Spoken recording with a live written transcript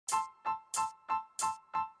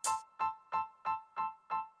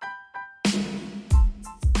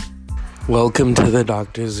Welcome to the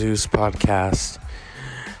Dr. Zeus podcast.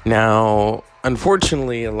 Now,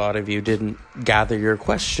 unfortunately, a lot of you didn't gather your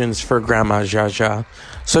questions for Grandma Jaja,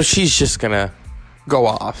 so she's just gonna go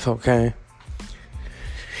off, okay?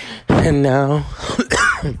 And now,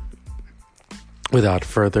 without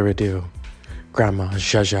further ado, Grandma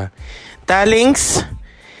Jaja. Darlings,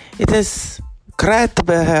 it is great to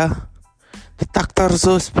be here. The Dr.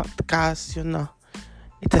 Zeus podcast,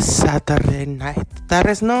 It is Saturday night. There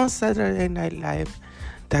is no Saturday Night Live.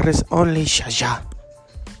 There is only Jaja.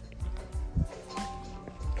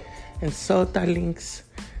 And so, darlings,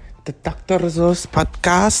 the Dr. Zeus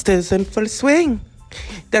podcast is in full swing.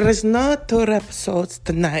 There is no 2 episodes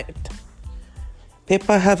tonight.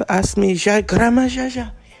 People have asked me, Grandma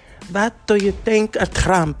Jaja, what do you think of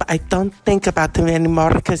Trump? I don't think about him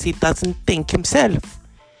anymore because he doesn't think himself.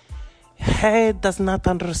 He does not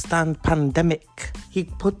understand pandemic. He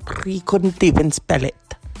couldn't even spell it.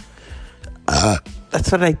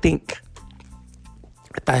 That's what I think.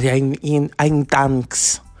 I'm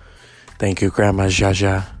thanks. Thank you, Grandma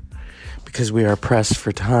Jaja. Because we are pressed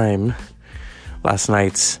for time. Last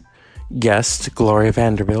night's guest, Gloria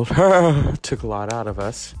Vanderbilt, took a lot out of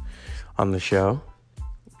us on the show.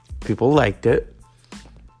 People liked it.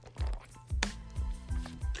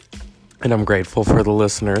 And I'm grateful for the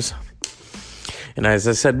listeners. And as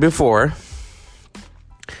I said before,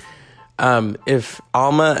 if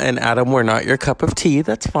Alma and Adam were not your cup of tea,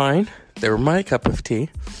 that's fine. They were my cup of tea.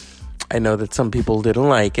 I know that some people didn't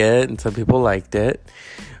like it and some people liked it.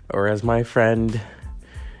 Or as my friend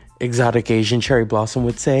Exotic Asian Cherry Blossom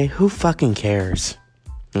would say, who fucking cares?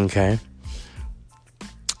 Okay.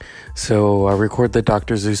 So I record the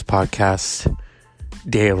Dr. Zeus podcast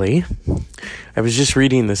daily. I was just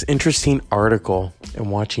reading this interesting article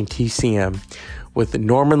and watching TCM with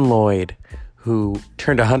Norman Lloyd, who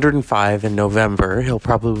turned 105 in November. He'll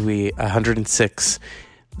probably be 106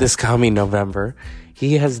 this coming November.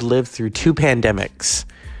 He has lived through 2 pandemics.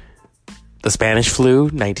 The Spanish flu,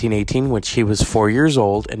 1918, which he was 4 years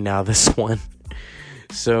old, and now this one.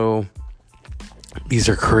 So these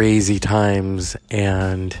are crazy times,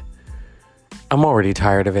 and I'm already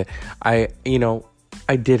tired of it. I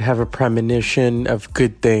did have a premonition of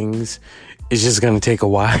good things. It's just going to take a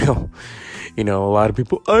while. A lot of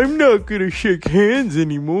people, I'm not going to shake hands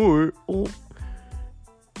anymore. Well,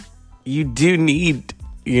 you do need,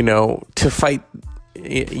 to fight.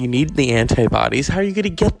 You need the antibodies. How are you going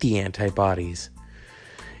to get the antibodies?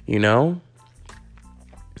 It's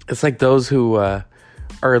like those who are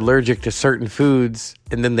allergic to certain foods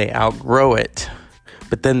and then they outgrow it.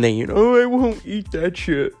 But then they, I won't eat that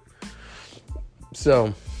shit.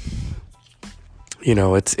 So,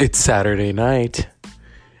 it's Saturday night,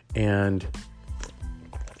 and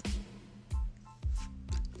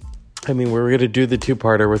we were going to do the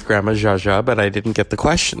 2-parter with Grandma Jaja, but I didn't get the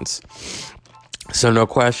questions. So no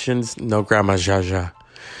questions, no Grandma Jaja.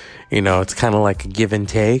 It's kind of like a give and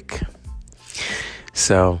take.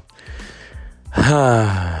 So,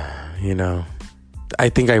 I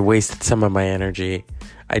think I wasted some of my energy.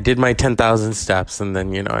 I did my 10,000 steps, and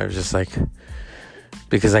then, I was just like,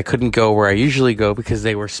 because I couldn't go where I usually go because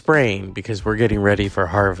they were spraying, because we're getting ready for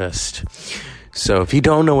harvest. So if you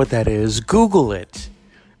don't know what that is, Google it.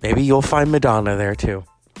 Maybe you'll find Madonna there too.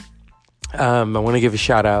 I want to give a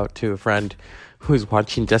shout out to a friend who's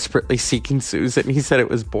watching Desperately Seeking Susan. He said it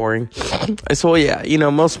was boring. I said, well, yeah,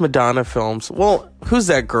 most Madonna films. Well, Who's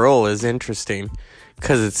That Girl is interesting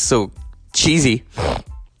because it's so cheesy.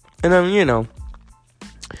 And then,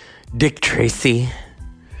 Dick Tracy,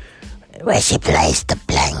 where she plays the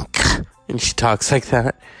blank. And she talks like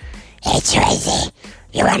that. Hey, Tracy,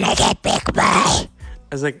 you want to get big boy? I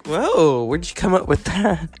was like, whoa, where'd you come up with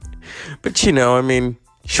that? But, she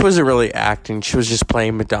wasn't really acting. She was just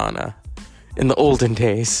playing Madonna in the olden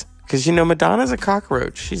days. Because, Madonna's a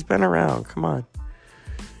cockroach. She's been around. Come on.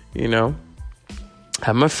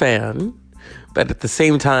 I'm a fan. But at the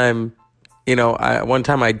same time, one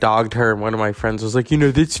time I dogged her and one of my friends was like,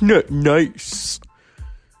 that's not nice.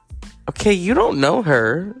 Okay, you don't know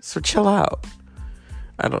her, so chill out.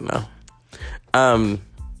 I don't know.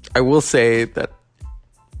 I will say that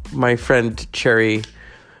my friend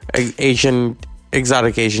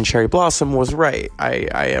Exotic Asian Cherry Blossom was right.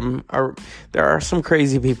 There are some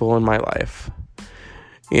crazy people in my life.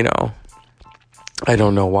 I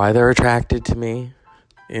don't know why they're attracted to me.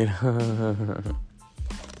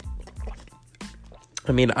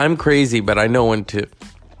 I'm crazy, but I know when to,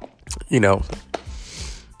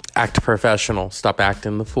 act professional, stop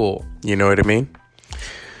acting the fool. You know what I mean?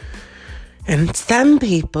 And some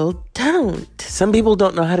people don't. Some people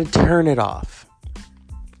don't know how to turn it off.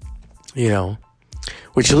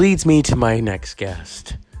 Which leads me to my next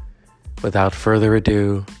guest. Without further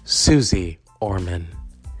ado, Susie Orman.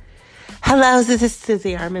 Hello, this is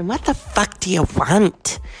Susie Orman. What the fuck do you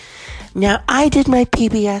want? Now, I did my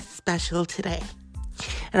PBS special today.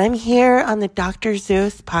 And I'm here on the Dr.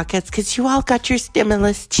 Zeus podcast because you all got your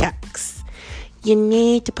stimulus checks. You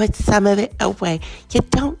need to put some of it away. You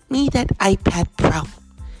don't need that iPad Pro.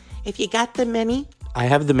 If you got the mini... I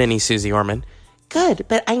have the mini, Susie Orman. Good,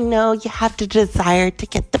 but I know you have the desire to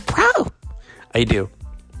get the Pro. I do.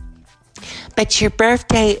 But your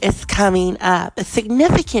birthday is coming up. A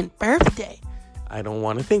significant birthday. I don't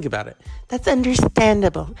want to think about it. That's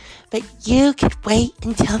understandable. But you could wait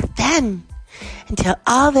until then. Until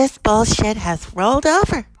all this bullshit has rolled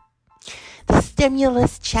over. The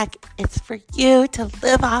stimulus check is for you to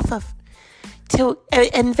live off of. To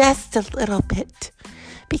invest a little bit.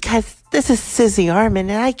 Because this is Susie Orman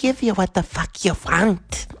and I give you what the fuck you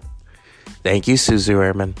want. Thank you, Susie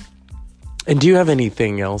Orman. And do you have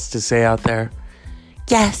anything else to say out there?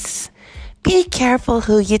 Yes. Be careful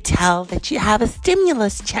who you tell that you have a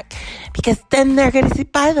stimulus check. Because then they're going to say,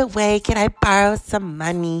 by the way, can I borrow some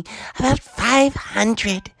money? About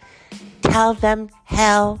 $500. Tell them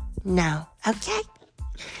hell no. Okay?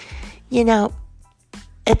 You know,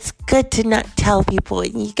 it's good to not tell people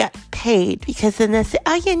when you got paid. Because then they say,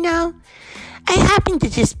 oh, you know, I happen to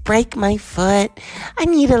just break my foot. I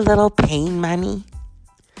need a little pain money.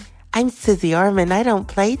 I'm Susie Orman. I don't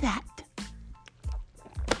play that.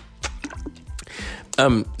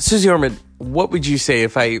 Susie Orman, what would you say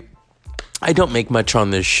if I don't make much on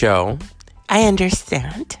this show? I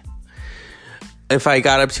understand. If I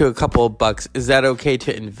got up to a couple of bucks, is that okay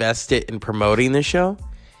to invest it in promoting the show?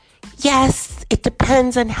 Yes, it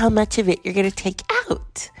depends on how much of it you're going to take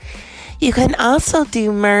out. You can also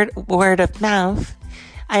do word of mouth.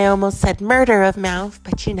 I almost said murder of mouth,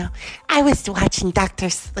 but you know, I was watching Dr.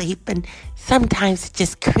 Sleep and sometimes it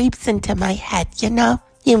just creeps into my head, you know?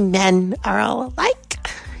 You men are all alike.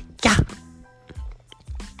 Yeah.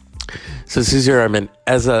 So, Susie Orman,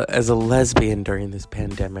 as a lesbian during this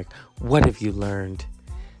pandemic, what have you learned?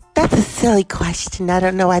 That's a silly question. I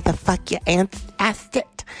don't know why the fuck you asked it.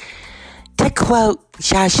 To quote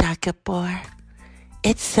Zsa Zsa Gabor,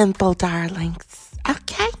 it's simple, darlings.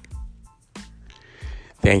 Okay?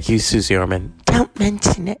 Thank you, Susie Orman. Don't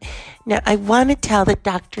mention it. Now, I want to tell the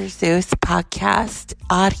Dr. Zeus podcast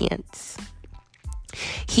audience,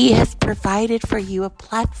 he has provided for you a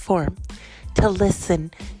platform to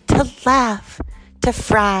listen, to laugh, to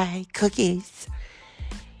fry cookies.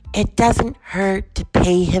 It doesn't hurt to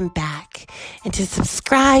pay him back and to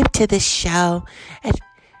subscribe to the show at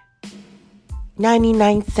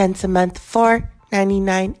 99 cents a month,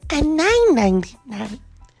 $4.99 and $9.99.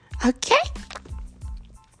 Okay?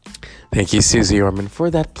 Thank you, Susie Orman, for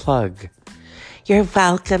that plug. You're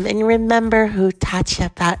welcome. And remember who taught you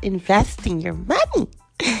about investing your money.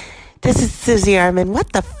 This is Susie Orman.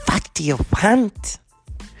 What the fuck do you want?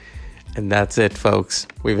 And that's it, folks.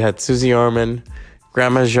 We've had Susie Orman,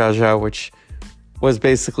 Grandma Zsa Zsa, which was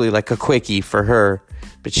basically like a quickie for her.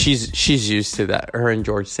 But she's used to that. Her and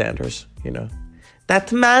George Sanders, you know.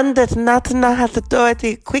 That man does not know how to do it.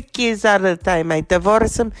 He quickies all the time. I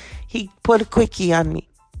divorced him. He put a quickie on me.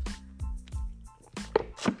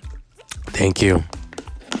 Thank you.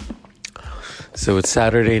 So it's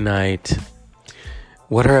Saturday night.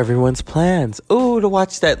 What are everyone's plans? Oh, to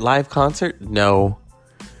watch that live concert? No.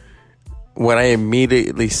 When I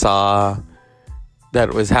immediately saw that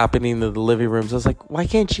it was happening in the living rooms, I was like, why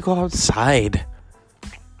can't you go outside?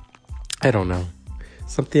 I don't know.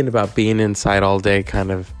 Something about being inside all day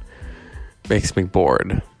kind of makes me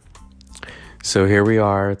bored. So here we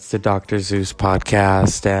are. It's the Dr. Zeus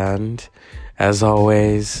podcast. And as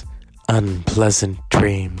always, unpleasant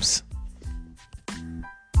dreams.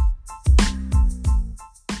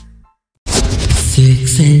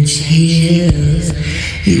 6-inch heels.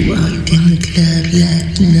 He walked in the club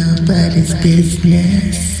like nobody's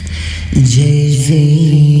business.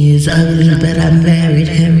 Jay-Z is ugly, but I married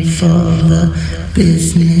him for the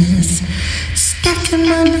business. Stacking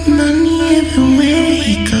money everywhere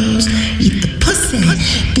he goes. Eat the pussy.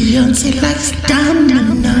 Beyonce likes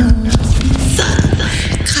dominoes.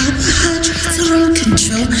 Carbohydrates are on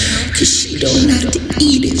control, 'cause she don't have to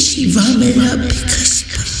eat it. She vomit up because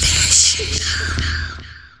she professional.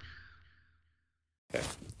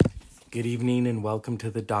 Good evening and welcome to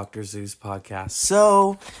the Dr. Zeus podcast.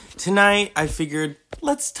 So tonight I figured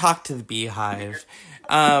let's talk to the Beehive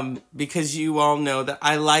because you all know that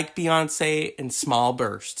I like Beyonce in small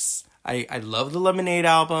bursts. I love the Lemonade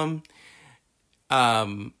album.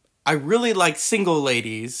 I really like Single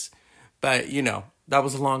Ladies, but you know, that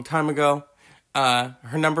was a long time ago.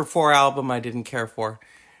 Her number 4 album I didn't care for.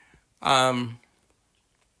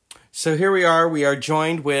 So here we are. We are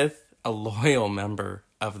joined with a loyal member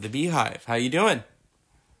of the Beehive. How you doing?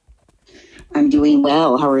 I'm doing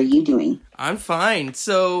well. How are you doing? I'm fine.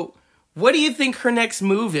 So what do you think her next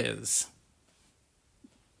move is?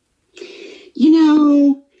 You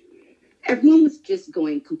know, everyone was just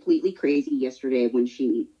going completely crazy yesterday when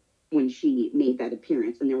she made that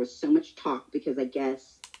appearance, and there was so much talk because I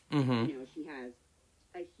guess she has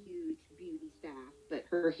a huge beauty staff, but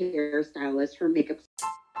her hairstylist, her makeup.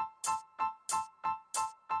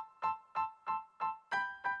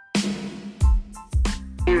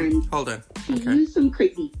 And hold on. She used some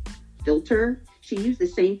crazy filter. She used the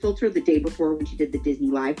same filter the day before when she did the Disney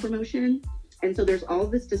Live promotion. And so there's all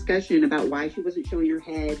this discussion about why she wasn't showing her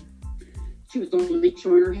head. She was only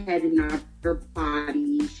showing her head and not her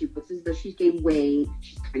body. She looks as though she's gained weight.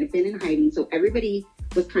 She's kind of been in hiding. So everybody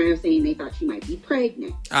was kind of saying they thought she might be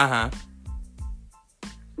pregnant.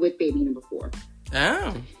 With baby number 4.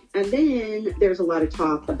 Oh. And then there's a lot of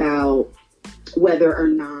talk about whether or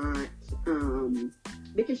not,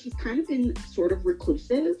 because she's kind of been sort of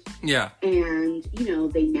reclusive. Yeah. And,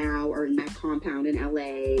 they now are in that compound in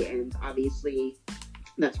LA, and obviously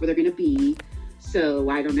that's where they're going to be. So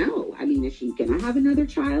I don't know. I mean, is she going to have another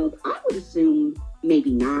child? I would assume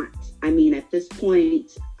maybe not. I mean, at this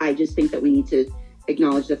point, I just think that we need to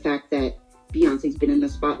acknowledge the fact that Beyonce's been in the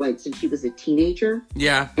spotlight since she was a teenager.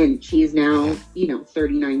 Yeah. And she is now,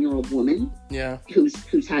 39-year-old woman. Yeah.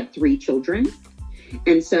 Who's had 3 children.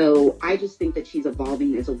 And so I just think that she's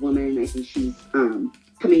evolving as a woman. I think she's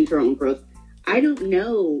coming to her own growth. I don't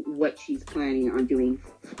know what she's planning on doing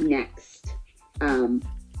next.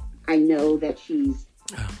 I know that she's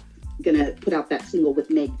going to put out that single with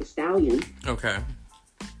Meg Thee Stallion. Okay.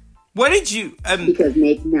 What did you... because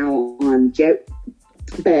Meg's now on Jet.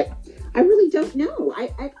 But I really don't know. I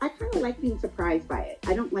kind of like being surprised by it.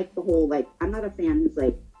 I don't like the whole, I'm not a fan who's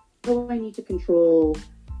like, oh, I need to control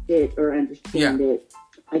it or understand it.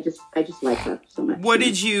 I just like her so much. What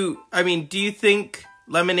did you... do you think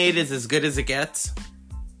Lemonade is as good as it gets?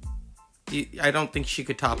 I don't think she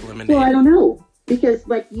could top Lemonade. Well, I don't know. Because,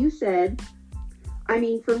 like you said,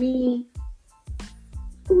 for me,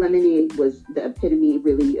 Lemonade was the epitome,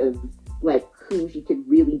 really, of, who she could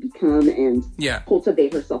really become and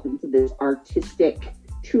cultivate herself into this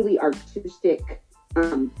truly artistic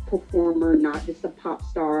performer, not just a pop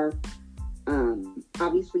star.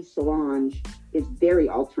 Obviously, Solange is very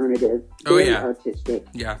alternative, very artistic.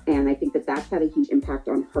 Yeah. And I think that that's had a huge impact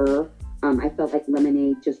on her. I felt like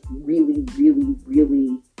Lemonade just really, really,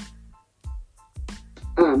 really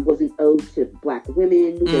was an ode to Black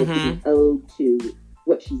women, was an ode to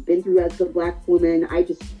what she's been through as a Black woman. I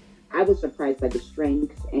was surprised by the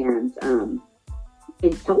strength and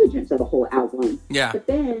intelligence of the whole album. Yeah. But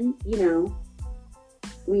then,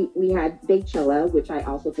 we had Beychella, which I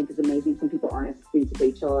also think is amazing. Some people aren't as into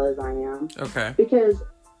Beychella as I am. Okay. Because,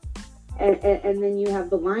 and then you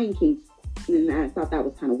have the Lion King, and I thought that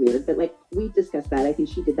was kind of weird. But, we discussed that. I think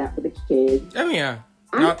she did that for the kids. Oh, yeah.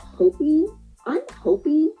 I'm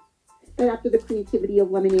hoping that after the creativity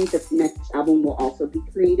of Lemonade, the next album will also be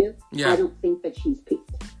creative. Yeah. I don't think that she's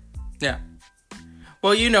peaked. Yeah.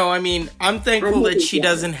 Well, I'm thankful that she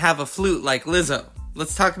doesn't have a flute like Lizzo.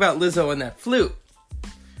 Let's talk about Lizzo and that flute.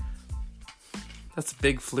 That's a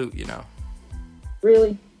big flute,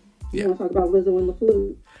 Really? You want to talk about Lizzo and the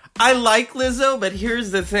flute? I like Lizzo, but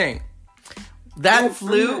here's the thing. That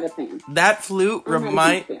flute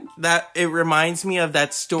reminds me of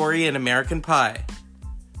that story in American Pie,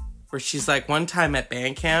 where she's like, one time at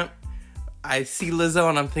band camp, I see Lizzo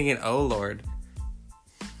and I'm thinking, oh Lord.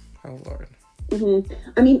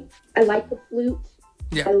 Mm-hmm. I like the flute.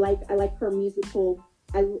 Yeah. I like her musical.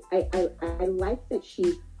 I like that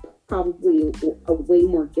she's probably a way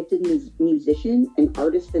more gifted musician and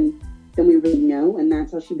artist than we really know, and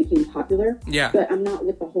that's how she became popular. Yeah. But I'm not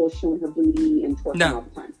with the whole showing her booty and twerking all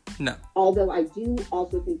the time. No. Although I do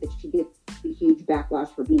also think that she gets a huge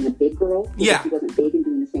backlash for being a big girl. Yeah. She wasn't big and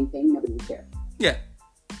doing the same thing. Nobody would care. Yeah.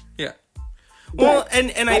 Yeah. Well,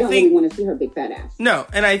 and I don't think really want to see her big fat ass. No,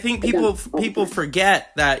 and I think people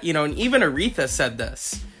forget that, and even Aretha said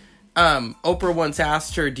this. Oprah once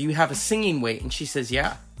asked her, "Do you have a singing weight?" And she says,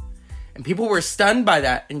 "Yeah." And people were stunned by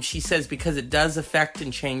that, and she says because it does affect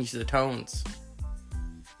and change the tones.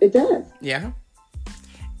 It does. Yeah.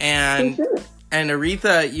 And for sure. And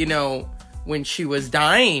Aretha, when she was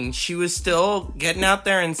dying, she was still getting out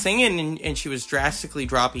there and singing, and she was drastically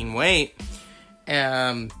dropping weight.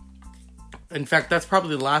 In fact, that's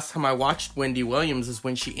probably the last time I watched Wendy Williams is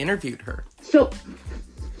when she interviewed her.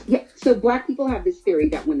 So black people have this theory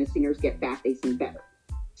that when the singers get fat, they sing better.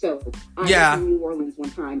 So I was in New Orleans one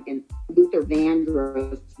time, and Luther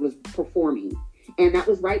Vandross was performing. And that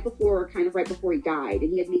was kind of right before he died.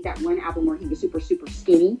 And he had made that one album where he was super, super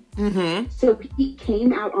skinny. Mm-hmm. So he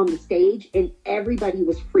came out on the stage, and everybody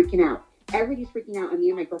was freaking out. Everybody's freaking out. And me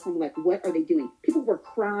and my girlfriend were like, what are they doing? People were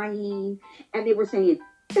crying, and they were saying,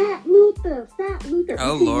 Fat Luther, Fat Luther.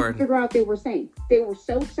 Oh, Lord. Figure out what they were saying. They were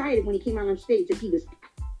so excited when he came out on stage that he was...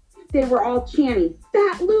 They were all chanting,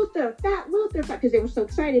 Fat Luther, Fat Luther, because they were so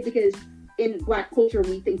excited, because in black culture,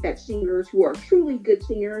 we think that singers who are truly good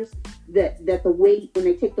singers, that the weight, when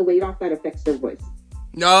they take the weight off, that affects their voice.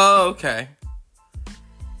 Oh, okay.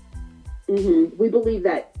 Mm-hmm. We believe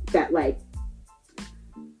that like,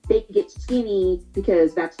 they get skinny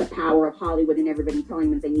because that's the power of Hollywood and everybody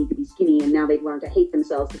telling them they need to be skinny, and now they've learned to hate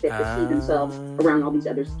themselves because they have to see themselves around all these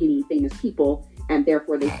other skinny, famous people, and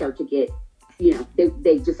therefore they start to get, they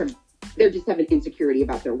just have an insecurity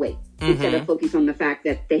about their weight, instead of focus on the fact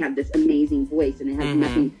that they have this amazing voice, and it has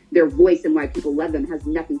nothing, their voice and why people love them has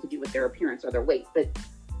nothing to do with their appearance or their weight. But,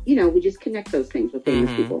 we just connect those things with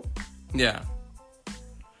famous people. Yeah.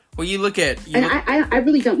 Well, you look at... I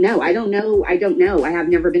really don't know. I don't know. I have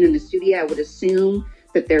never been in the studio. I would assume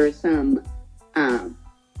that there is some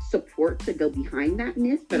support to go behind that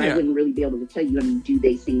myth, but I wouldn't really be able to tell you, do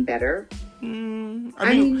they sing better? I mean,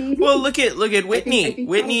 maybe. Well, look at Whitney. I think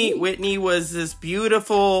Whitney was this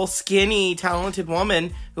beautiful, skinny, talented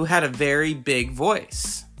woman who had a very big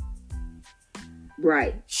voice.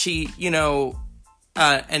 Right. She,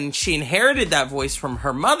 and she inherited that voice from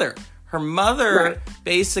her mother. Her mother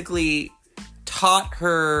basically taught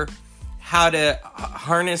her how to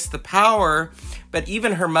harness the power, but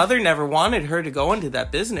even her mother never wanted her to go into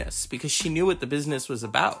that business because she knew what the business was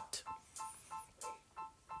about.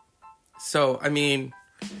 So, I mean,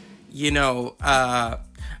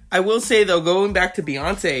 I will say, though, going back to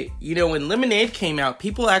Beyonce, when Lemonade came out,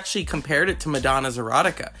 people actually compared it to Madonna's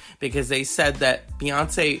Erotica because they said that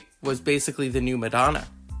Beyonce was basically the new Madonna.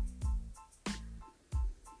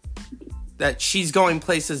 That she's going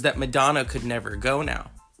places that Madonna could never go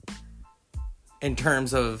now. In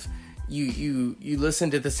terms of, you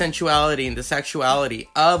listen to the sensuality and the sexuality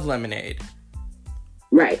of Lemonade.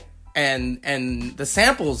 Right. And the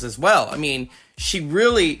samples as well. I mean, she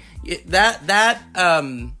really,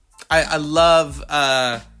 I love,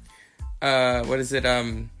 what is it?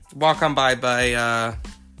 Walk On By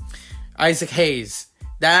Isaac Hayes.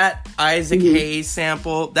 That Isaac Hayes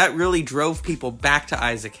sample, that really drove people back to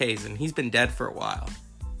Isaac Hayes, and he's been dead for a while.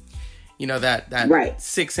 That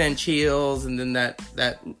 6 Inch Heels, and then that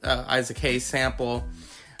Isaac Hayes sample.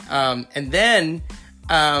 And then,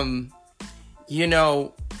 for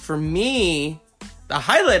me, the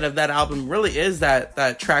highlight of that album really is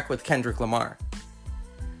that track with Kendrick Lamar.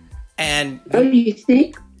 And you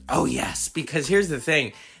think? Oh, yes, because here's the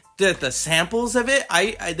thing. The samples of it,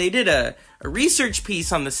 they did a research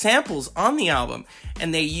piece on the samples on the album,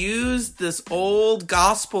 and they used this old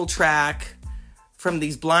gospel track from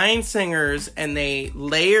these blind singers, and they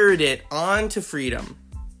layered it onto Freedom.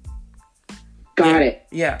 Got it.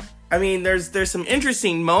 Yeah. I mean, there's some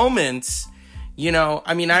interesting moments,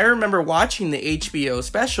 I remember watching the HBO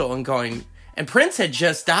special and going, and Prince had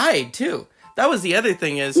just died too. That was the other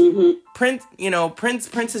thing is Prince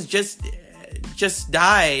has just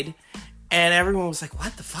died, and everyone was like,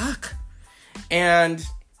 what the fuck? And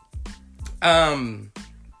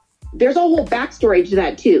there's a whole backstory to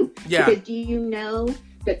that too. Yeah. Because do you know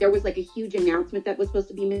that there was like a huge announcement that was supposed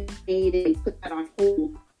to be made, and they put that on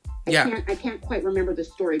hold? I can't quite remember the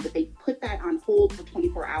story, but they put that on hold for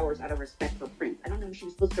 24 hours out of respect for Prince. I don't know if she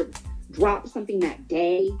was supposed to drop something that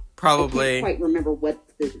day. Probably. I can't quite remember what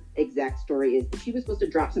the exact story is, but she was supposed to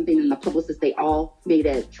drop something, and the publicists, they all made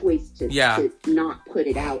a choice to not put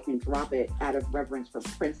it out and drop it out of reverence for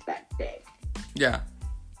Prince that day. Yeah.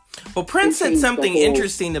 Well, Prince said something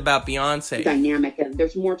interesting about Beyonce. Dynamic, and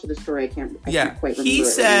there's more to the story. I can't quite remember. He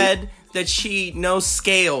said that she knows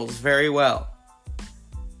scales very well.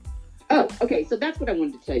 Oh, okay. So that's what I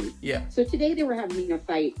wanted to tell you. Yeah. So today they were having a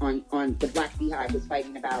fight on the Black Beehive was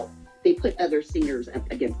fighting about, they put other singers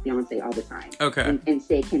up against Beyonce all the time. Okay. And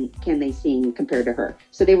say, can they sing compared to her?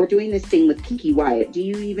 So they were doing this thing with Kiki Wyatt. Do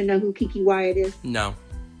you even know who Kiki Wyatt is? No.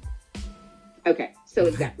 Okay. So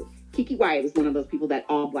exactly. Kiki Wyatt is one of those people that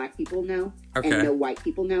all black people know and no white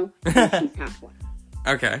people know. And she's half black.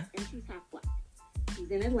 Okay. And she's half black. She's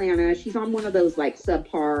in Atlanta. She's on one of those like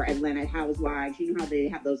subpar Atlanta Housewives. You know how they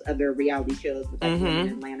have those other reality shows with like women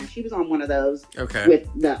in Atlanta. She was on one of those. Okay. With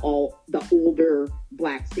the older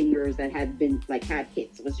black singers that had been like had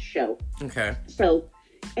hits. It was a show. Okay. So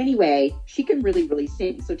Anyway, she can really, really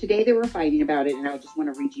sing. So today they were fighting about it, and I just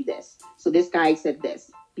want to read you this. So this guy said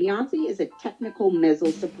this: Beyonce is a technical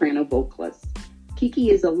mezzo-soprano vocalist.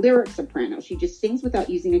 Kiki is a lyric soprano. She just sings without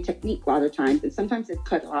using a technique a lot of times, and sometimes it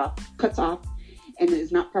cuts off, and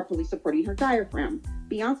is not properly supporting her diaphragm.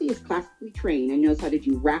 Beyonce is classically trained and knows how to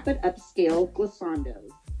do rapid upscale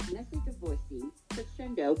glissandos, messe di voce,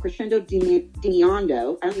 crescendo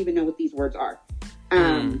diminuendo. I don't even know what these words are.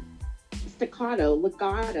 Staccato,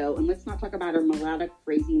 legato, and let's not talk about her melodic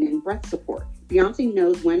phrasing and breath support. Beyonce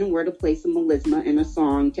knows when and where to place a melisma in a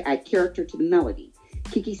song to add character to the melody.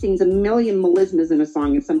 Kiki sings a million melismas in a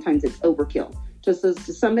song, and sometimes it's overkill. Just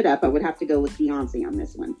to sum it up, I would have to go with Beyonce on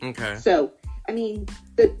this one. Okay. So, I mean,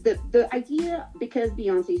 the idea, because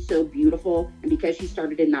Beyonce's so beautiful, and because she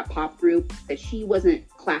started in that pop group, that she wasn't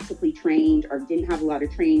classically trained or didn't have a lot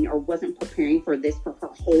of training or wasn't preparing for this for her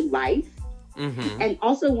whole life. Mm-hmm. And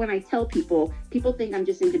also, when I tell people think I'm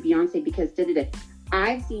just into Beyonce because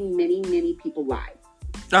I've seen many, many people live.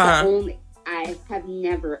 I have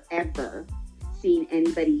never, ever seen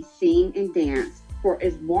anybody sing and dance for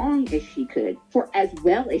as long as she could, for as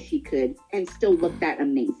well as she could, and still look that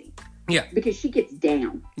amazing. Yeah. Because she gets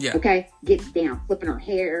down. Yeah. Okay? Gets down, flipping her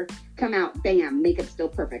hair, come out, bam, makeup still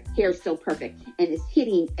perfect, hair still perfect, and is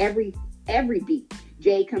hitting every beat.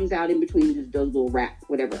 Jay comes out in between, just does a little rap,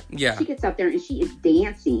 whatever. Yeah. She gets out there and she is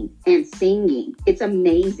dancing and singing. It's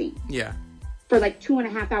amazing. Yeah. For like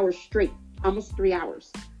 2.5 hours straight, almost 3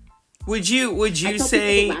 hours. Would you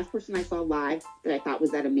say the last person I saw live that I thought was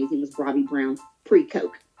that amazing was Bobby Brown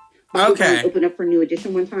pre-Coke. Okay. Opened up for New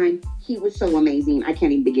Edition one time. He was so amazing. I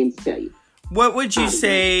can't even begin to tell you. What would you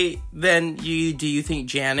say then? Do you think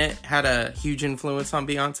Janet had a huge influence on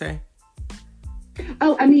Beyonce?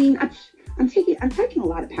 Oh, I mean, I'm taking a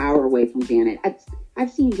lot of power away from Janet. I've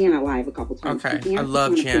seen Janet live a couple times. Okay, I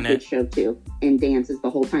love Janet. Good show too, and dances the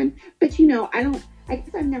whole time. But I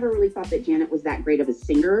guess I've never really thought that Janet was that great of a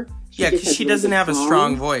singer. Because she doesn't have a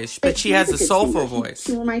strong voice, but she has a soulful voice.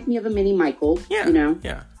 She reminds me of a mini Michael. Yeah,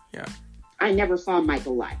 Yeah. I never saw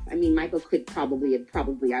Michael live. I mean, Michael could I would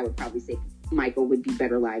probably say Michael would be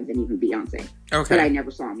better live than even Beyonce. Okay. But I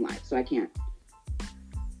never saw him live, so I can't.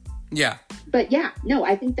 Yeah. But yeah, no,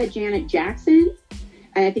 I think that Janet Jackson,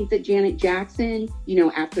 after the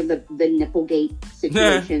Nipplegate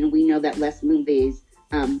situation, we know that Les Moonves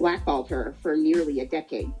blackballed her for nearly a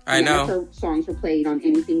decade. I know. If her songs were played on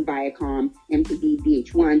anything Viacom, MTV,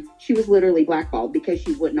 VH1, she was literally blackballed because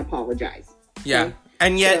she wouldn't apologize. Yeah. Okay?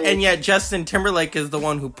 And yet Justin Timberlake is the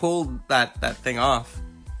one who pulled that thing off.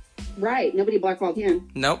 Right. Nobody blackballed him.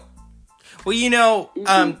 Nope. Well,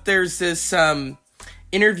 there's this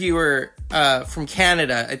interviewer from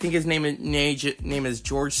Canada. I think his name is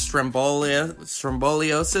George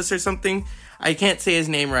Stromboliosis or something. I can't say his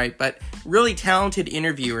name right, but really talented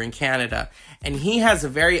interviewer in Canada. And he has a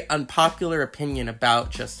very unpopular opinion about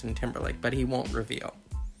Justin Timberlake, but he won't reveal.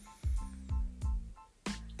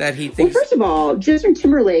 That he thinks... Well, first of all, Justin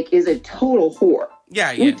Timberlake is a total whore.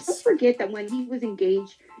 Yeah, he is. Don't forget that when he was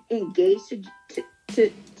engaged to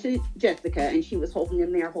Jessica, and she was holding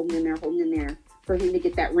him there for him to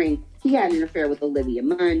get that ring, he had an affair with Olivia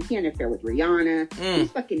Munn. He had an affair with Rihanna. He's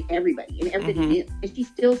fucking everybody, and everybody knew. And she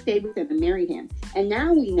still stayed with him and married him. And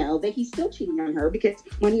now we know that he's still cheating on her because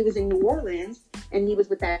when he was in New Orleans and he was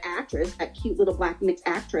with that actress, that cute little black mixed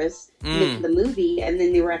actress, making the movie, and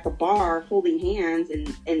then they were at the bar holding hands and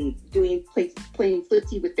playing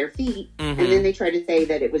footsie with their feet, and then they tried to say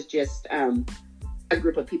that it was just a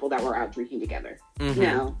group of people that were out drinking together.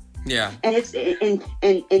 No. Yeah. And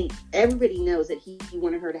and everybody knows that he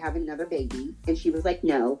wanted her to have another baby, and she was like,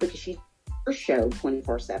 no, because she's her show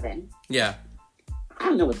 24/7. Yeah. I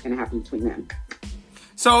don't know what's going to happen between them.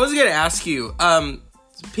 So I was going to ask you,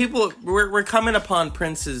 we're coming upon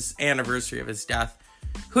Prince's anniversary of his death.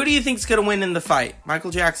 Who do you think's going to win in the fight,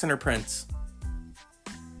 Michael Jackson or Prince?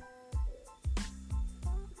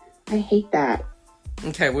 I hate that.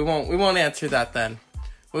 Okay, we won't answer that then.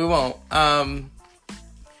 We won't.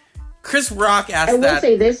 Chris Rock asked that. I will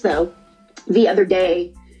say this, though. The other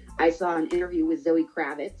day, I saw an interview with Zoe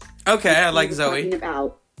Kravitz. Okay, I like Zoe. Talking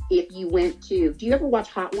about if you went to... Do you ever watch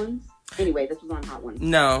Hot Ones? Anyway, this was on Hot Ones.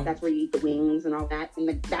 No. That's where you eat the wings and all that. And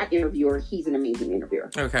that interviewer, he's an amazing interviewer.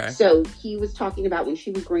 Okay. So he was talking about when she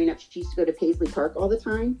was growing up, she used to go to Paisley Park all the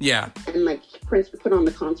time. Yeah. And Prince would put on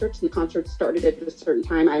the concerts, and the concerts started at a certain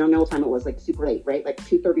time. I don't know what time it was, super late, right?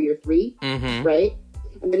 2:30 or 3, right?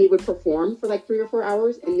 And then he would perform for 3 or 4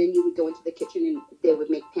 hours, and then you would go into the kitchen and they would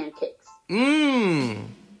make pancakes.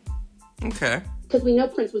 Okay. Because we know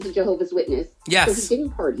Prince was a Jehovah's Witness. Yes. So he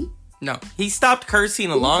didn't party. No. He stopped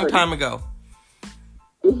cursing a long time ago.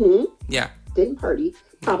 Mm-hmm. Yeah. Didn't party.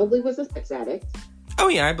 Probably was a sex addict. Oh,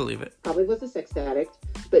 yeah, I believe it. Probably was a sex addict,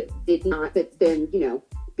 but did not. But then,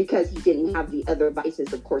 because he didn't have the other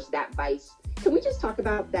vices, of course, that vice. Can we just talk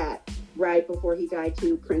about that right before he died,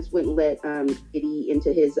 too? Prince wouldn't let Diddy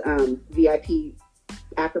into his VIP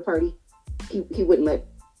after party. He wouldn't let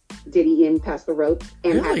Diddy in past the rope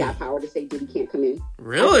and Really? have that power to say Diddy can't come in.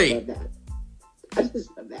 Really? I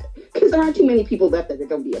just love that. Because there aren't too many people left that are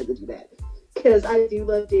going to be able to do that. Because I do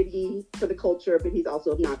love Diddy for the culture, but he's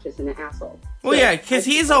also obnoxious and an asshole. Well, yeah, because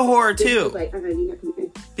he's a whore, too. Like, you're not coming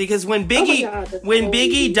in. Because when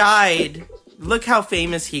Biggie died, look how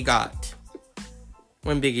famous he got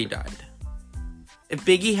when Biggie died. If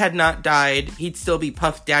Biggie had not died, he'd still be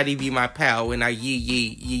Puff Daddy Be My Pal and I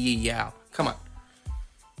yee yow. Come on.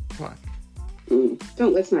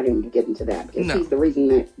 Let's not even get into that, because he's the reason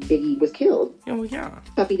that Biggie was killed. Oh, yeah.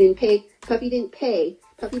 Puffy didn't pay. Puffy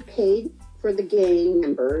paid for the gang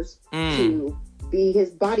members to be his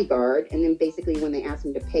bodyguard, and then basically when they asked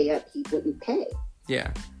him to pay up, he wouldn't pay.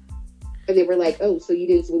 Yeah. And they were like, "Oh, so you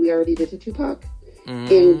didn't see what we already did to Tupac?" And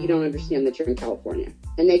you don't understand that you're in California.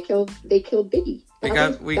 And they killed Biggie.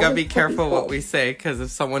 We got to be careful what we say, because if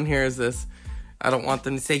someone hears this, I don't want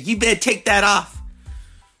them to say, "You better take that off."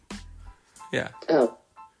 Yeah. Oh.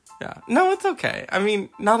 Yeah. No, it's okay. I mean,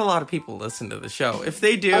 not a lot of people listen to the show. If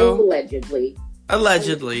they do...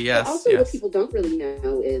 Allegedly, yes. But also, what people don't really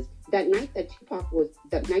know is that night that Tupac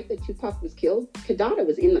was killed, Kadada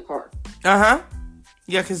was in the car. Uh-huh.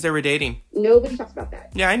 Yeah, because they were dating. Nobody talks about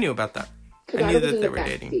that. Yeah, I knew about that. Kadada I knew that they were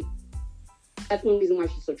dating. Seat. That's one reason why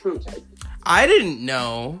she's so traumatized. I didn't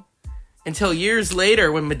know until years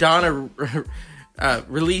later when Madonna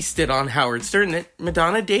released it on Howard Stern that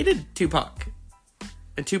Madonna dated Tupac.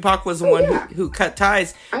 And Tupac was the one who cut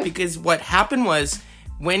ties, because what happened was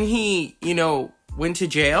when he, went to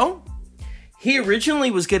jail, he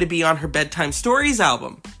originally was going to be on her Bedtime Stories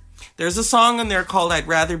album. There's a song on there called I'd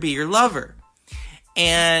Rather Be Your Lover.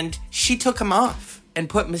 And she took him off and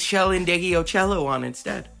put Michelle Indeggio on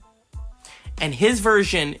instead. And his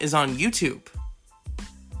version is on YouTube.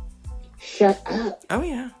 Shut up. Oh,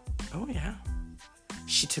 yeah.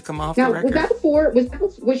 She took him off now, the record. Was that before?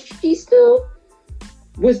 Was she still...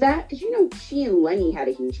 Was that... Because, she and Lenny had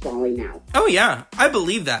a huge falling out. Oh, yeah. I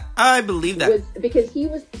believe that. Because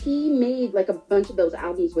he made, like, a bunch of those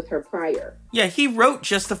albums with her prior. Yeah, he wrote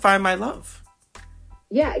Justify My Love.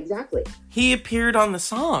 Yeah, exactly. He appeared on the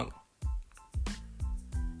song.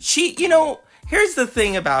 She, here's the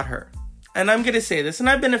thing about her. And I'm going to say this, and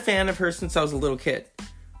I've been a fan of her since I was a little kid.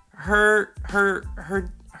 Her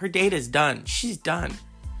date is done. She's done.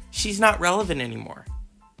 She's not relevant anymore.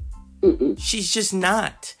 Mm-mm. She's just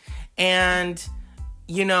not. And,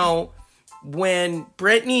 when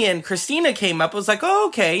Britney and Christina came up, it was like, oh,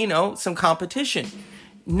 okay, some competition.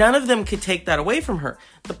 None of them could take that away from her.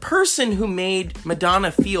 The person who made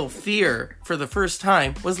Madonna feel fear for the first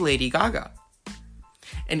time was Lady Gaga.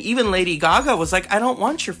 And even Lady Gaga was like, I don't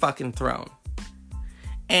want your fucking throne.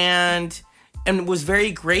 And was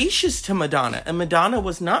very gracious to Madonna. And Madonna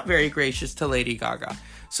was not very gracious to Lady Gaga.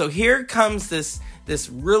 So here comes this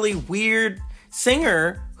really weird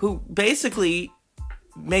singer who basically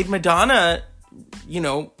made Madonna,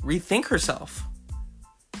 rethink herself.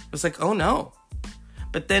 It was like, oh no.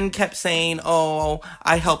 But then kept saying, oh,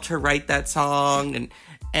 I helped her write that song.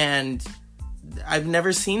 And I've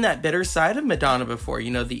never seen that bitter side of Madonna before.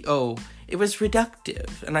 It was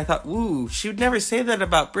reductive. And I thought, ooh, she would never say that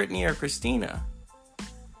about Britney or Christina.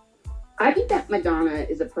 I think that Madonna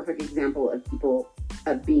is a perfect example of people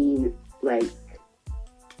of being, like,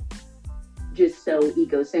 just so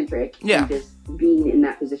egocentric. Yeah. And just being in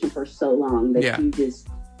that position for so long that she just...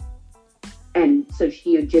 And so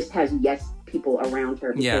she just has yes people around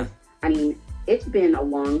her. Because, I mean, it's been a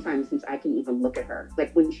long time since I can even look at her.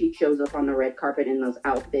 Like, when she shows up on the red carpet in those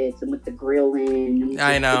outfits and with the grilling.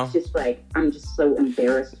 I know. It's just like, I'm just so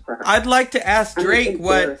embarrassed for her. I'd like to ask Drake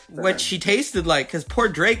what she tasted like, because poor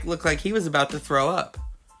Drake looked like he was about to throw up.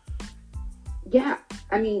 Yeah.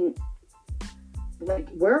 I mean, like,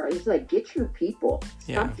 it's like, get your people.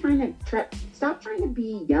 Stop trying to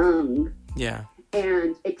be young. Yeah.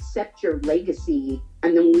 And accept your legacy,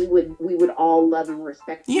 and then we would all love and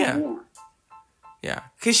respect you more. Yeah,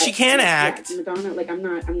 because she can act. Yeah, Madonna, like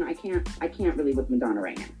I can't really with Madonna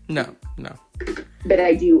right now. No. But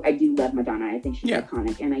I do love Madonna. I think she's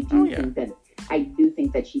iconic, and I do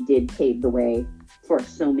think that she did pave the way for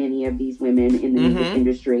so many of these women in the music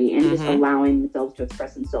industry and just allowing themselves to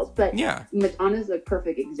express themselves. But Madonna's a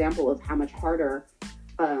perfect example of how much harder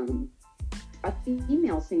a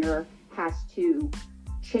female singer has to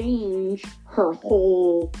change her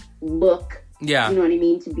whole look. Yeah. You know what I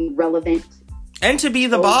mean? To be relevant. And to be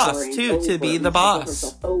the boss, too. To be the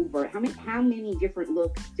boss. Over. How many different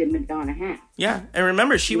looks did Madonna have? Yeah. And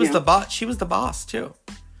remember, she was the boss. She was the boss, too.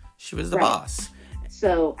 She was the boss.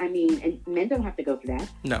 So, I mean, and men don't have to go through that.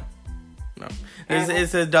 No.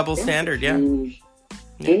 It's a double standard, yeah.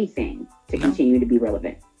 Anything to continue to be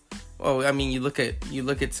relevant. Oh, I mean, you look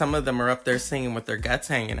at some of them are up there singing with their guts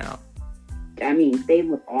hanging out. I mean, they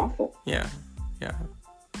look awful. Yeah.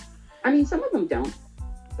 I mean, some of them don't,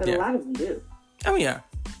 but a lot of them do. Oh, yeah.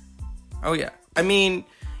 I mean,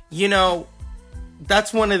 you know,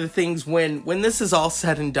 that's one of the things when this is all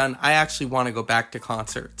said and done, I actually want to go back to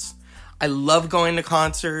concerts. I love going to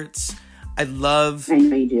concerts. I know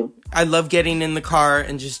you do. I love getting in the car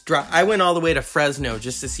and just drive. I went all the way to Fresno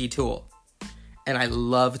just to see Tool. And I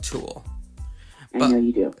love Tool. I know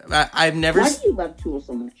you do. I've never... Why do you love Tool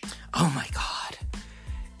so much? Oh, my God.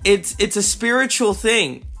 It's a spiritual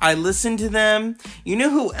thing. I listen to them. You know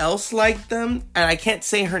who else liked them? And I can't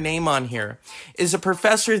say her name on here. Is a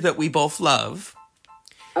professor that we both love.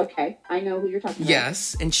 Okay, I know who you're talking about.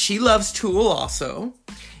 Yes, and she loves Tool also.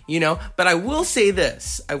 You know, but I will say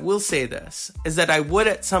this, is that I would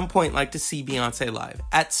at some point like to see Beyonce live.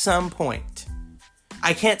 At some point.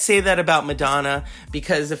 I can't say that about Madonna,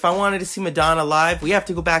 because if I wanted to see Madonna live, we have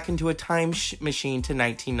to go back into a time machine to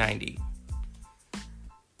 1990.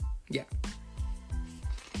 Yeah.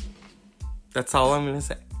 That's all I'm going to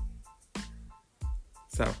say.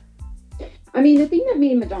 So. I mean, the thing that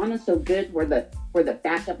made Madonna so good were the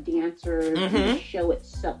backup dancers and the show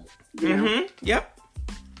itself. You know? Yep.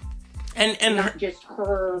 And not just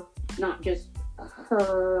her.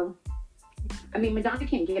 I mean, Madonna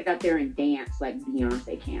can't get out there and dance like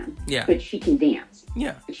Beyonce can. Yeah. But she can dance.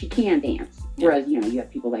 Yeah. But she can dance. Yeah. Whereas, you know, you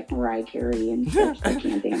have people like Mariah Carey and such that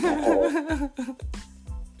can't dance at all.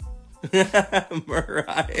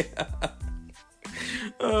 Mariah.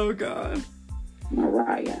 Oh, God.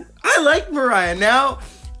 Mariah. I like Mariah. Now,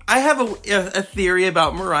 I have a theory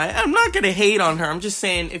about Mariah. I'm not going to hate on her. I'm just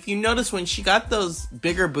saying, if you notice when she got those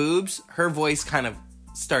bigger boobs, her voice kind of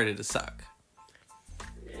started to suck.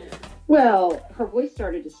 Well, her voice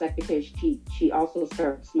started to suck because she also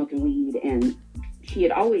started smoking weed, and she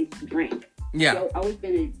had always drank. Yeah. She'd always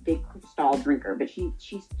been a big stall drinker, but she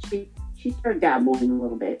started dabbling a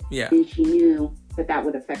little bit. Yeah. And she knew that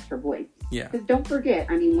would affect her voice. Yeah. Because don't forget,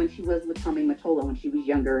 I mean, when she was with Tommy Mottola when she was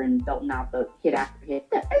younger and belting out the hit after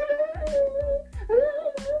hit,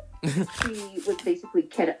 she was basically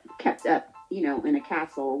kept up, you know, in a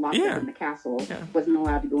castle, locked up in the castle, wasn't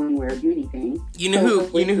allowed to go anywhere or do anything. You know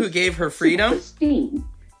who gave her freedom? Pristine.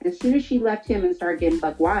 As soon as she left him and started getting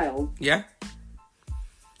buck wild. Yeah.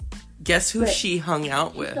 Guess who she hung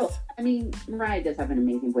out with? So, I mean, Mariah does have an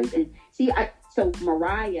amazing voice. And see, so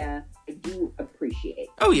Mariah, I do appreciate.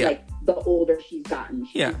 Oh, yeah. Like, the older she's gotten.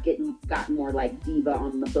 She's gotten more like diva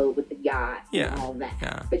on the boat with the yacht and all that.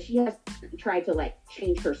 Yeah. But she has tried to, like,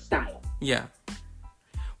 change her style. Yeah.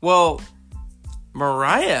 Well,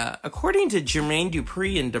 Mariah, according to Jermaine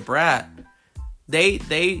Dupri and Debrat,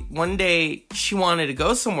 they one day she wanted to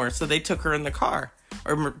go somewhere, so they took her in the car.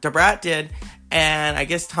 Or Debrat did. And I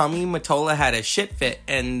guess Tommy Mottola had a shit fit,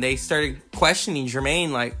 and they started questioning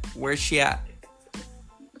Jermaine, like, where's she at?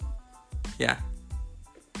 Yeah.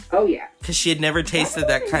 Oh, yeah. Because she had never tasted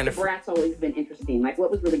that kind of... Debrat's always been interesting. Like, what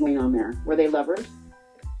was really going on there? Were they lovers?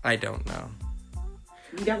 I don't know.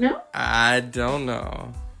 You don't know? I don't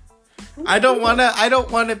know. I don't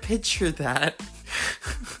want to picture that.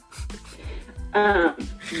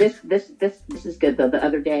 This is good, though. The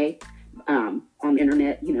other day... on the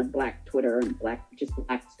internet, you know, Black Twitter and black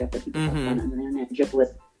stuff that people talk on the internet. Just was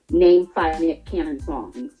name 5 Nick Cannon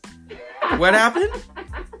songs. What happened?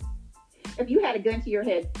 If you had a gun to your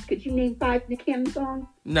head, could you name 5 Nick Cannon songs?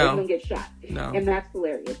 No. Everyone get shot. No. And that's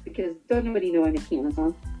hilarious because don't nobody know a Nick Cannon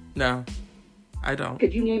song. No, I don't.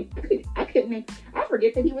 Could you name? I couldn't name. I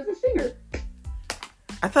forget that he was a singer.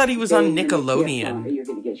 I thought he was on Nickelodeon. You're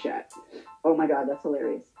gonna get shot. Oh my God, that's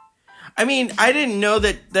hilarious. I mean, I didn't know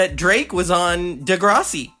that Drake was on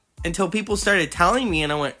Degrassi until people started telling me,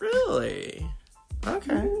 and I went, really?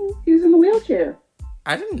 Okay. He was in the wheelchair.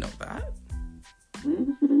 I didn't know that.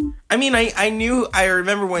 Mm-hmm. I mean, I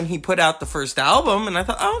remember when he put out the first album, and I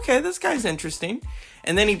thought, oh, okay, this guy's interesting.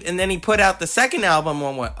 And then he put out the second album,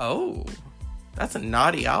 and went, oh, that's a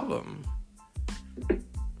naughty album.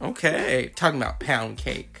 Okay, talking about Pound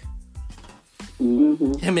Cake.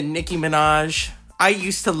 Mm-hmm. Him and Nicki Minaj. I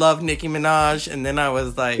used to love Nicki Minaj, and then I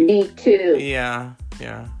was like... Me too. Yeah.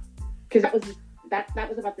 Because that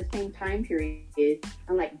was about the same time period.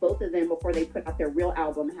 And like both of them, before they put out their real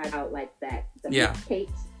album, had out like the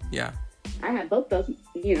mixtapes. Yeah. I had both those,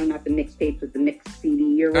 you know, not the mixtapes, but the mix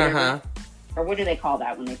CD or whatever. Or what do they call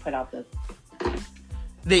that when they put out the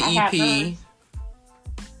EP.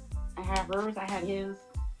 I have hers. I had his.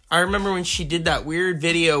 I remember when she did that weird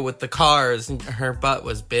video with the cars and her butt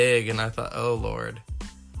was big, and I thought, oh Lord.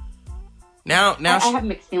 Now I have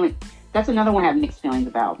mixed feelings. That's another one I have mixed feelings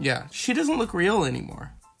about. Yeah, she doesn't look real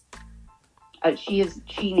anymore. She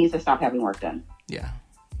needs to stop having work done. Yeah.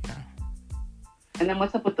 And then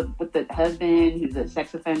what's up with the husband who's a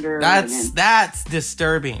sex offender? That's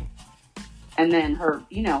disturbing. And then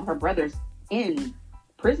her brother's in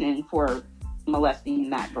prison for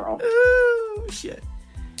molesting that girl. Oh shit.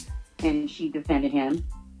 And she defended him.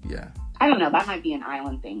 Yeah. I don't know. That might be an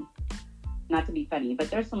island thing. Not to be funny,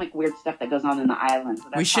 but there's some like weird stuff that goes on in the islands.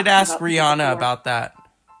 We should ask Rihanna about that.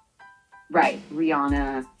 Right,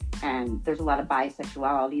 Rihanna. And there's a lot of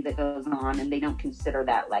bisexuality that goes on, and they don't consider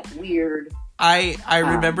that like weird. I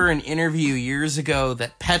remember an interview years ago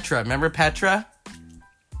that remember Petra?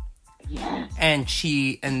 Yes. And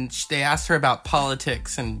they asked her about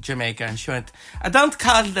politics in Jamaica, and she went, I don't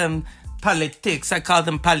call them politics, I call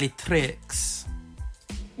them politricks.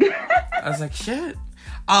 I was like, shit.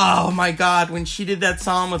 Oh my God, when she did that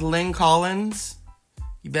song with Lynn Collins,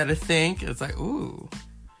 You Better Think, it's like, ooh.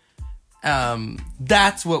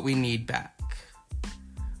 That's what we need back.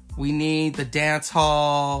 We need the dance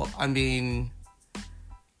hall. I mean,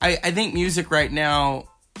 I think music right now,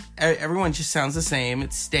 everyone just sounds the same.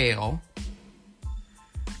 It's stale.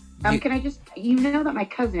 Can I just, that my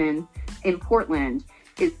cousin in Portland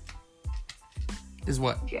is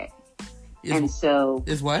what? Jay. So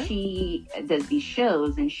is what? She does these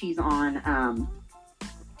shows, and she's on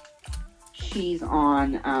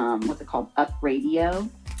what's it called? Up Radio.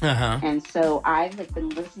 Uh-huh. And so I've been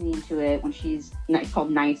listening to it when it's called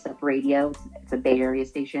Nice Up Radio. It's a Bay Area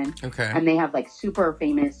station. Okay. And they have super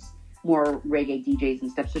famous, more reggae DJs and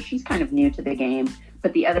stuff. So she's kind of new to the game.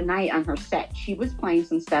 But the other night on her set, she was playing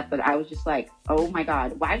some stuff that I was just like, oh my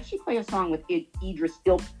God, why did she play a song with Idris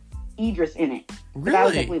in it? Really? I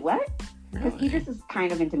was like, wait, what? Because Really? Idris is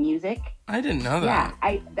kind of into music. I didn't know that.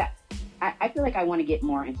 Yeah, I feel like I want to get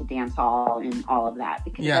more into dance hall and all of that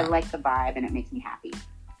because I like the vibe and it makes me happy.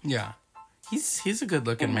 Yeah, he's a good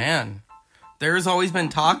looking man. There has always been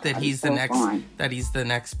talk that he's the next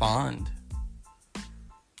Bond.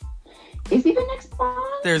 Is he the next Bond?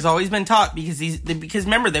 There's always been talk because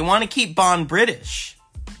remember they want to keep Bond British.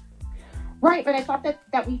 Right, but I thought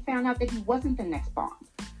that we found out that he wasn't the next Bond.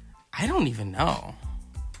 I don't even know.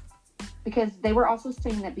 Because they were also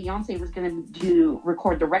saying that Beyonce was going to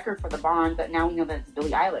record the record for the Bond, but now we know that it's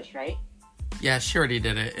Billie Eilish, right? Yeah, she already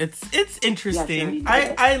did it. It's interesting.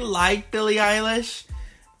 Yeah, I like Billie Eilish.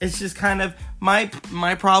 It's just kind of my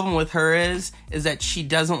problem with her is that she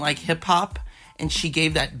doesn't like hip hop, and she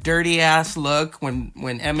gave that dirty ass look when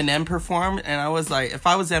Eminem performed, and I was like, if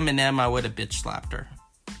I was Eminem, I would have bitch slapped her.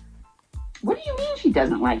 What do you mean she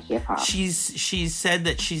doesn't like hip hop? She's said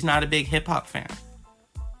that she's not a big hip hop fan.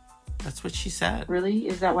 That's what she said. Really?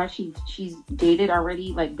 Is that why she's dated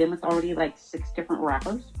already? Been with already 6 different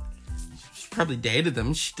rappers? She probably dated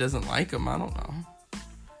them. She doesn't like them. I don't know.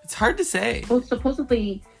 It's hard to say. Well,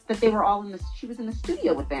 supposedly that they were all she was in the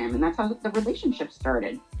studio with them, and that's how the relationship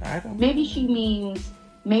started. I don't know. Maybe she means,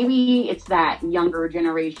 maybe it's that younger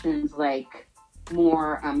generation's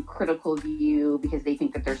more critical view because they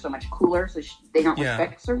think that they're so much cooler, so they don't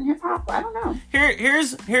respect certain hip hop. I don't know.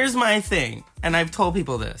 Here's my thing, and I've told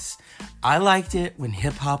people this. I liked it when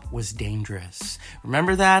hip hop was dangerous.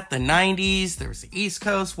 Remember that? The 90s, there was the East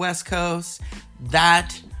Coast, West Coast.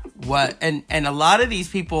 And a lot of these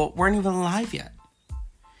people weren't even alive yet.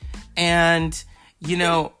 And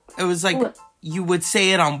it was you would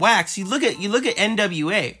say it on wax. You look at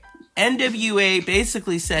NWA. NWA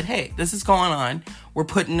basically said, hey, this is going on. We're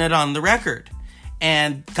putting it on the record.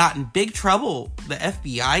 And got in big trouble. The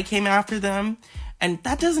FBI came after them. And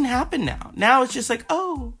that doesn't happen now. Now it's just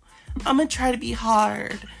oh, I'm going to try to be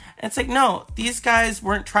hard. And it's no, these guys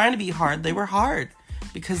weren't trying to be hard. They were hard.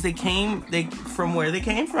 Because they from where they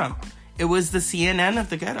came from. It was the CNN of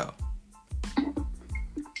the ghetto.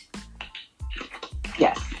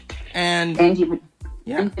 Yes. And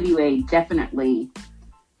NWA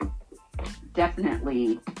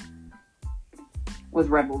definitely was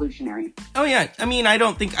revolutionary. Oh yeah, I mean, I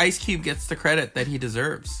don't think Ice Cube gets the credit that he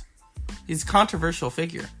deserves. He's a controversial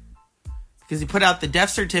figure because he put out the Death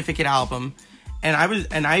Certificate album, and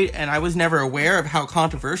I was never aware of how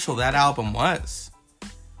controversial that album was.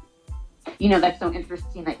 That's so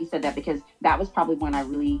interesting that you said that because that was probably when I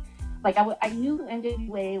really I knew who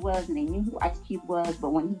NWA was and I knew who Ice Cube was, but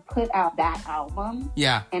when he put out that album,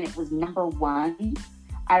 and it was #1.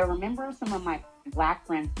 I remember some of my black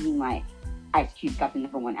friends being like, Ice Cube got the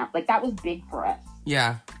number one album. Like, that was big for us.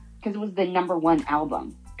 Yeah. Because it was the number one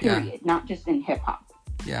album, period. Not just in hip-hop.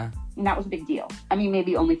 Yeah. And that was a big deal. I mean,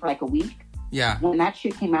 maybe only for like a week. Yeah. When that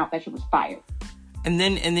shit came out, that shit was fire. And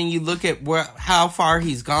then you look at how far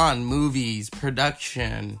he's gone. Movies,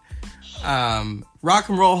 production, Rock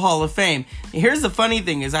and Roll Hall of Fame. Here's the funny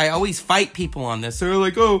thing is I always fight people on this. They're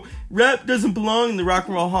like, oh, rap doesn't belong in the Rock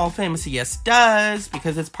and Roll Hall of Fame. I say, yes, it does,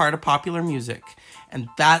 because it's part of popular music. And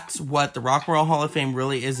that's what the Rock and Roll Hall of Fame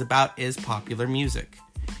really is about, is popular music.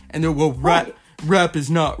 And they're, well, rap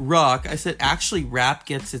is not rock. I said, actually, rap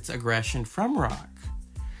gets its aggression from rock.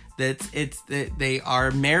 They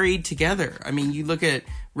are married together. I mean, you look at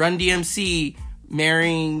Run DMC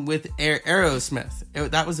marrying with Aerosmith.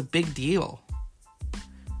 That was a big deal.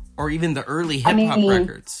 Or even the early hip-hop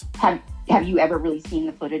records. Have you ever really seen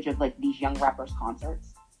the footage of, like, these young rappers'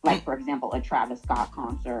 concerts? Like, for example, a Travis Scott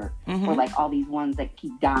concert. Or, like, all these ones that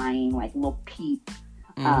keep dying, like Lil Peep.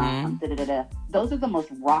 Those are the most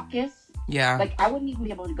raucous. Yeah. Like, I wouldn't even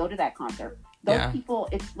be able to go to that concert. Those people,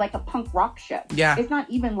 it's like a punk rock show. Yeah. It's not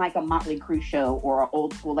even like a Motley Crue show or an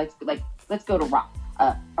old school, let's go to rock,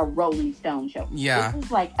 a Rolling Stone show. Yeah. This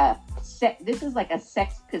is like a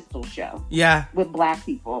Sex Pistol show. Yeah. With black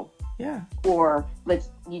people. Yeah. Or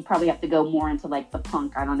you probably have to go more into like the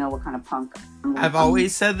punk. I don't know what kind of punk. I've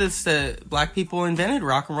always said this, black people invented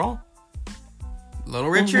rock and roll.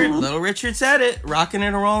 Little Richard said it. Rocking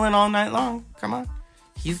and rolling all night long. Come on.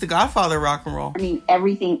 He's the godfather of rock and roll. I mean,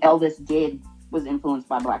 everything Elvis did was influenced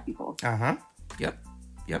by black people. Uh-huh. Yep.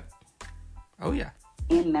 Oh, yeah.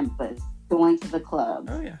 In Memphis, going to the clubs.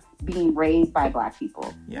 Oh, yeah. Being raised by black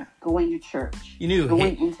people. Yeah. Going to church.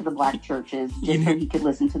 Going into the black churches just so he could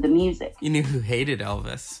listen to the music. You knew who hated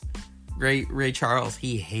Elvis? Ray Charles.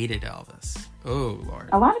 He hated Elvis. Oh, Lord.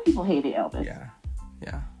 A lot of people hated Elvis. Yeah.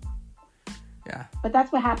 But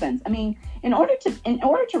that's what happens. I mean, in order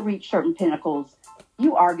to reach certain pinnacles,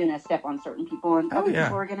 you are going to step on certain people, and other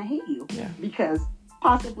people are going to hate you. Yeah. Because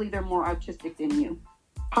possibly they're more artistic than you.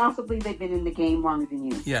 Possibly they've been in the game longer than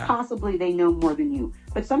you. Yeah. Possibly they know more than you.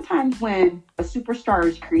 But sometimes when a superstar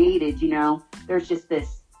is created, there's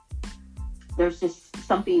just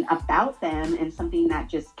something about them and something that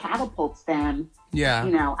just catapults them,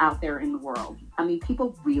 out there in the world. I mean,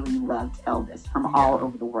 people really loved Elvis from all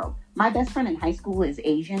over the world. My best friend in high school is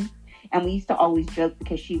Asian. And we used to always joke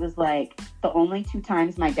because she was like, the only 2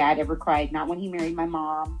 times my dad ever cried, not when he married my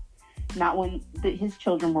mom, not when his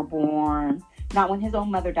children were born, not when his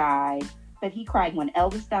own mother died, but he cried when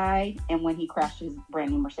Elvis died and when he crashed his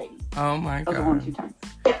brand new Mercedes. Oh my God. Those are only 2 times.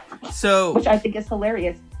 So, which I think is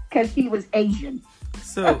hilarious because he was Asian.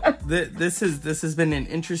 So this has been an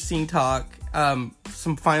interesting talk.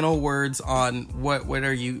 Some final words on what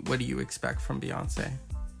do you expect from Beyonce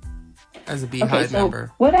as a Beehive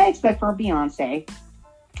member? What I expect from Beyonce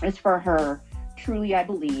is for her, truly, I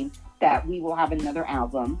believe that we will have another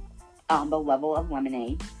album on the level of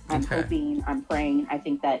Lemonade. I'm hoping, I'm praying. I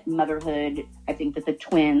think that motherhood, I think that the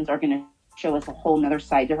twins are going to show us a whole nother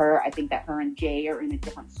side to her. I think that her and Jay are in a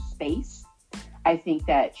different space. I think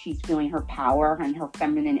that she's feeling her power and her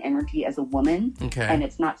feminine energy as a woman. Okay. And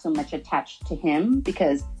it's not so much attached to him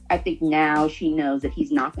because I think now she knows that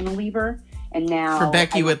he's not going to leave her. And now for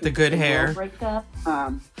Becky with the good hair. Break up.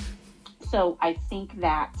 So I think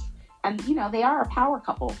that, and they are a power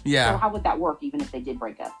couple. Yeah. So how would that work even if they did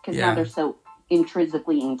break up? Because now they're so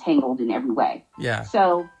intrinsically entangled in every way. Yeah.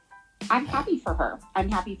 So I'm happy for her. I'm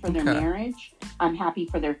happy for their marriage. I'm happy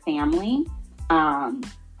for their family.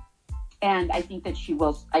 And I think that she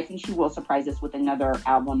will surprise us with another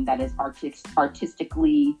album that is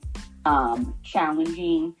artistically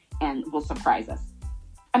challenging and will surprise us.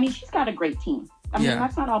 I mean, she's got a great team. I mean,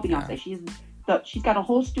 that's not all Beyonce. Yeah. She's got a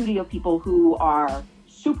whole studio of people who are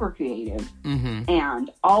super creative and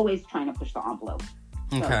always trying to push the envelope.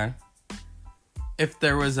 Okay. So, if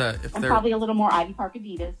there was probably a little more Ivy Park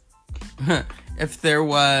Adidas. If there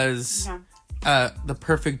was the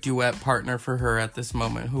perfect duet partner for her at this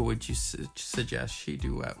moment, who would you suggest she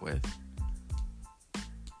duet with?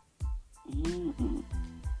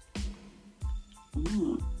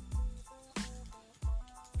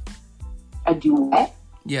 A duet?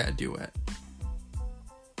 Yeah, a duet.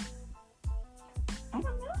 I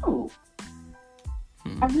don't know.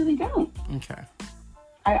 I really don't. Okay.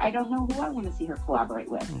 I don't know who I want to see her collaborate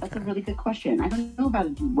with. Okay. That's a really good question. I don't know about a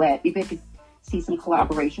duet. Maybe I could see some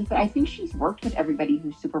collaborations, but I think she's worked with everybody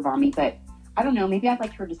who's super balmy. But I don't know. Maybe I'd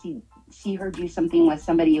like her to see her do something with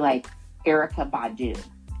somebody like Erykah Badu.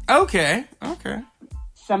 Okay.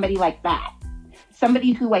 Somebody like that.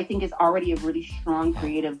 Somebody who I think is already a really strong,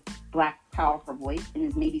 creative, black, powerful voice and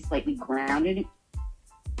is maybe slightly grounded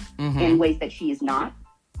in ways that she is not,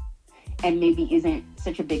 and maybe isn't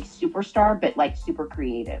such a big superstar, but like super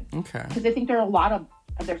creative. Okay. Because I think there's a lot of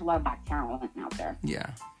black talent out there.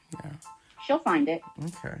 Yeah. She'll find it.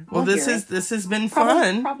 Okay. Well, this has been probably,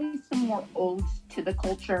 fun. Probably some more odes to the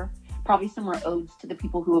culture. Probably some more odes to the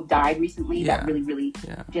people who have died recently that really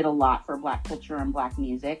did a lot for Black culture and Black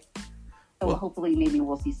music. So hopefully maybe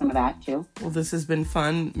we'll see some of that too. Well, this has been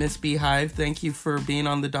fun, Miss Beehive. Thank you for being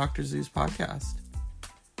on the Dr. Zeus podcast.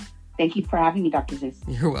 Thank you for having me, Dr. Zeus.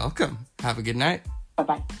 You're welcome. Have a good night.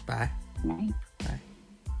 Bye-bye. Bye. Night. Bye.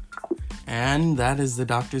 And that is the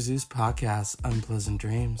Dr. Zeus podcast. Unpleasant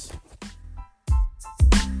dreams.